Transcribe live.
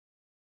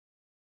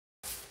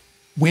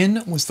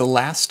When was the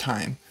last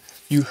time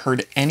you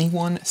heard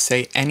anyone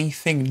say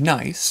anything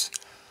nice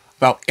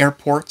about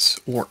airports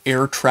or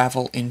air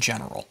travel in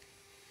general?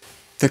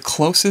 The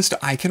closest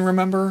I can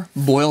remember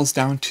boils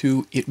down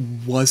to it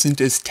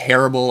wasn't as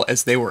terrible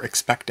as they were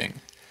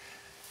expecting.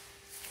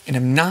 And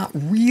I'm not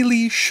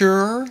really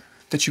sure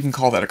that you can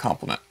call that a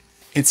compliment.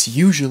 It's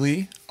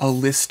usually a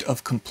list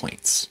of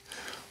complaints.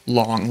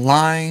 Long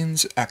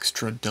lines,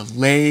 extra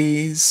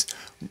delays,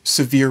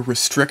 severe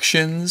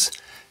restrictions,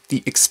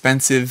 the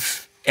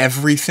expensive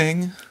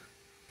everything.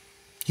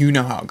 You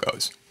know how it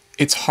goes.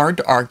 It's hard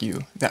to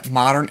argue that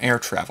modern air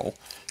travel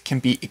can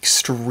be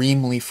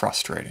extremely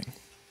frustrating.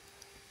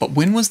 But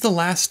when was the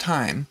last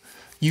time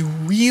you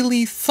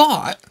really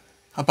thought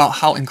about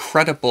how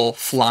incredible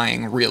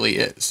flying really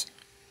is?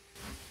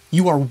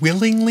 You are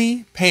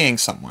willingly paying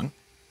someone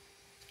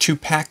to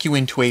pack you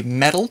into a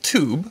metal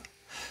tube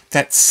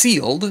that's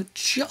sealed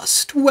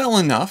just well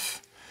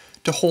enough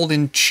to hold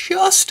in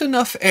just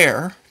enough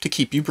air to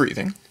keep you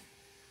breathing.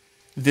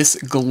 This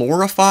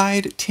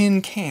glorified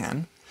tin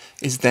can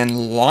is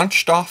then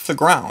launched off the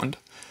ground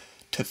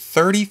to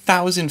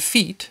 30,000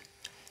 feet,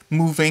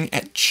 moving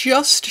at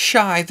just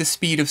shy the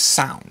speed of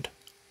sound.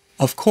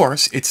 Of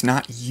course, it's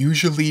not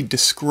usually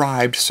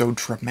described so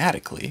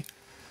dramatically,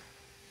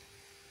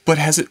 but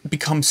has it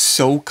become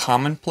so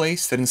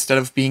commonplace that instead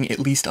of being at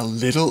least a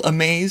little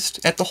amazed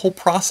at the whole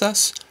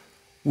process,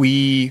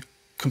 we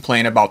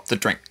complain about the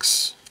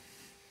drinks?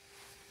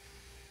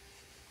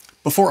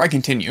 Before I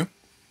continue,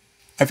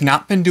 I've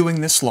not been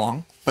doing this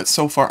long, but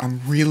so far I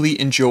really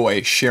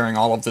enjoy sharing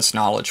all of this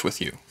knowledge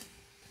with you.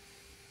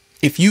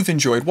 If you've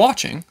enjoyed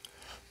watching,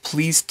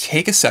 please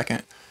take a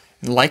second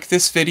and like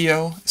this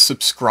video,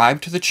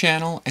 subscribe to the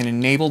channel, and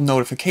enable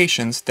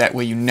notifications, that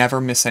way you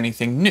never miss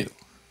anything new.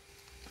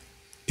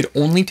 It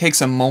only takes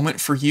a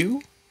moment for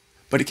you,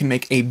 but it can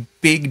make a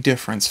big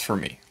difference for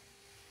me.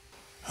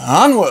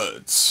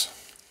 Onwards!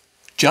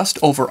 Just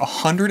over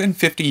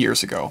 150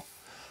 years ago,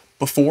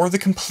 before the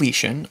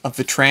completion of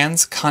the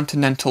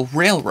Transcontinental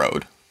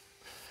Railroad,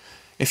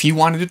 if you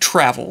wanted to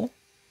travel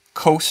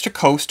coast to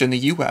coast in the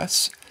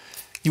US,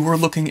 you were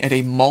looking at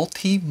a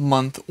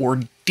multi-month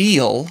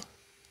ordeal,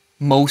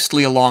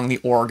 mostly along the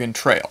Oregon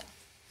Trail.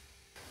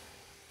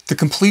 The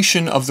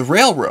completion of the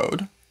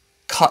railroad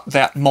cut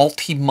that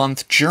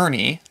multi-month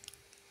journey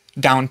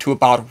down to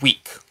about a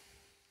week.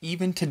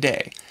 Even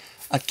today,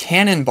 a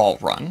Cannonball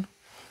run,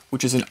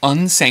 which is an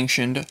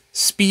unsanctioned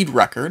speed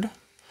record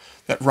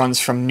that runs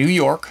from New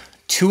York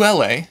to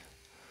LA,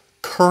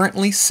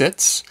 currently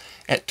sits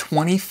at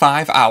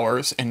 25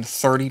 hours and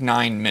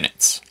 39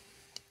 minutes.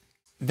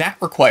 That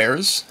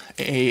requires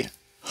a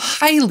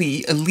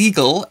highly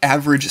illegal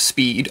average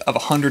speed of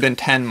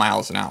 110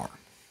 miles an hour.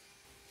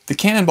 The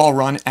Cannonball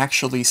Run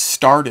actually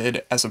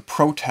started as a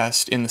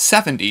protest in the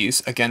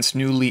 70s against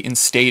newly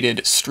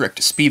instated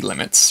strict speed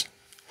limits,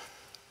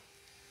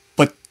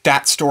 but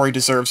that story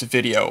deserves a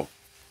video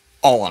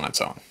all on its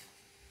own.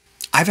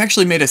 I've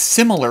actually made a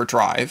similar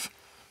drive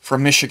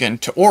from Michigan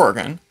to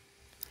Oregon,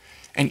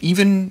 and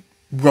even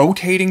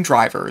rotating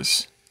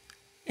drivers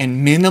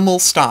and minimal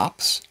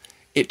stops,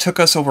 it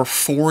took us over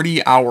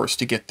 40 hours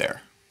to get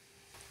there.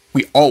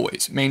 We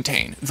always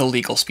maintain the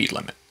legal speed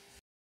limit.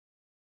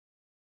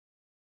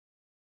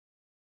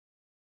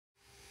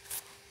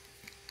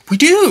 We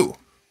do!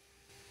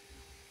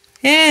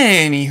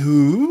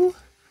 Anywho,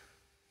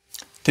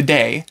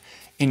 today,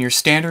 in your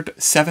standard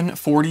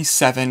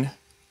 747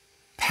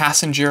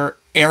 passenger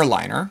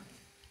airliner,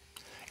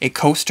 a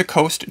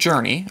coast-to-coast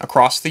journey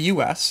across the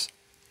US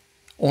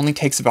only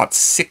takes about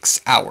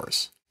 6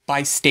 hours.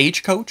 By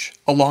stagecoach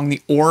along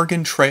the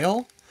Oregon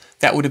Trail,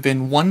 that would have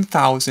been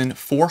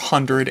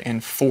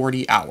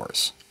 1,440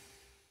 hours.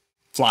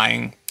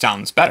 Flying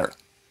sounds better.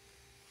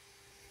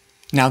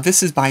 Now,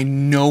 this is by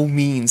no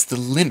means the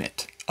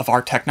limit of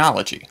our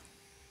technology.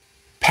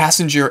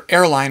 Passenger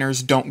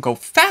airliners don't go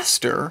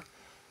faster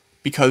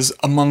because,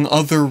 among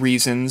other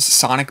reasons,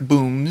 sonic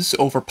booms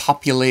over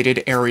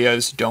populated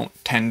areas don't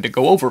tend to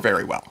go over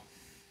very well.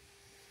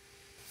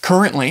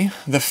 Currently,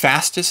 the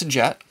fastest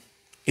jet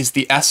is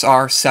the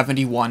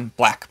SR-71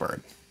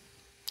 Blackbird.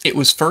 It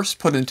was first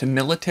put into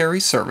military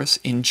service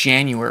in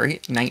January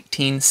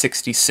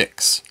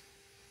 1966.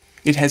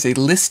 It has a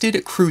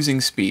listed cruising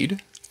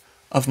speed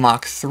of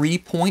Mach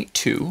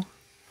 3.2,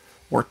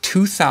 or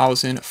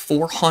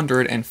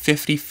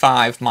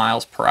 2,455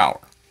 miles per hour,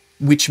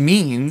 which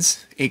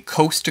means a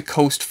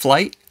coast-to-coast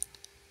flight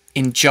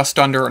in just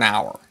under an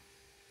hour.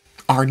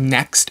 Our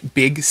next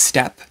big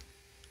step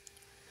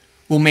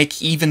will make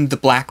even the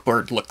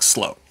Blackbird look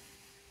slow.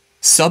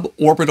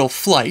 Suborbital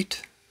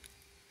flight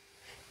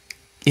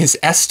is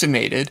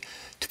estimated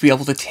to be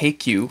able to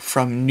take you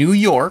from New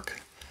York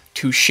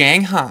to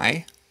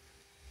Shanghai,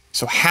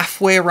 so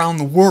halfway around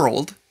the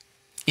world,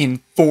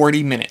 in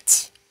 40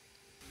 minutes.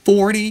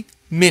 40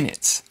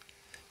 minutes.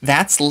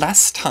 That's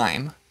less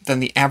time than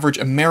the average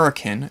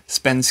American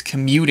spends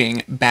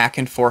commuting back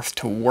and forth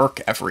to work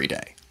every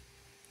day.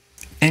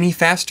 Any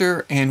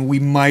faster, and we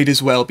might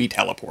as well be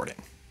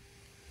teleporting.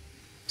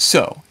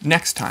 So,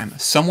 next time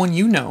someone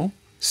you know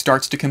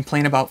starts to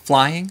complain about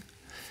flying,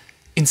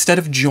 instead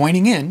of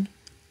joining in,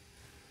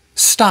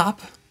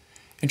 stop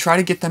and try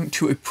to get them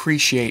to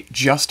appreciate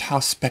just how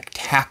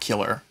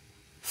spectacular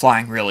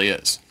flying really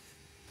is.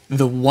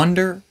 The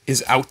wonder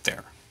is out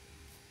there.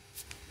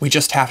 We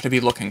just have to be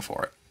looking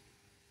for it.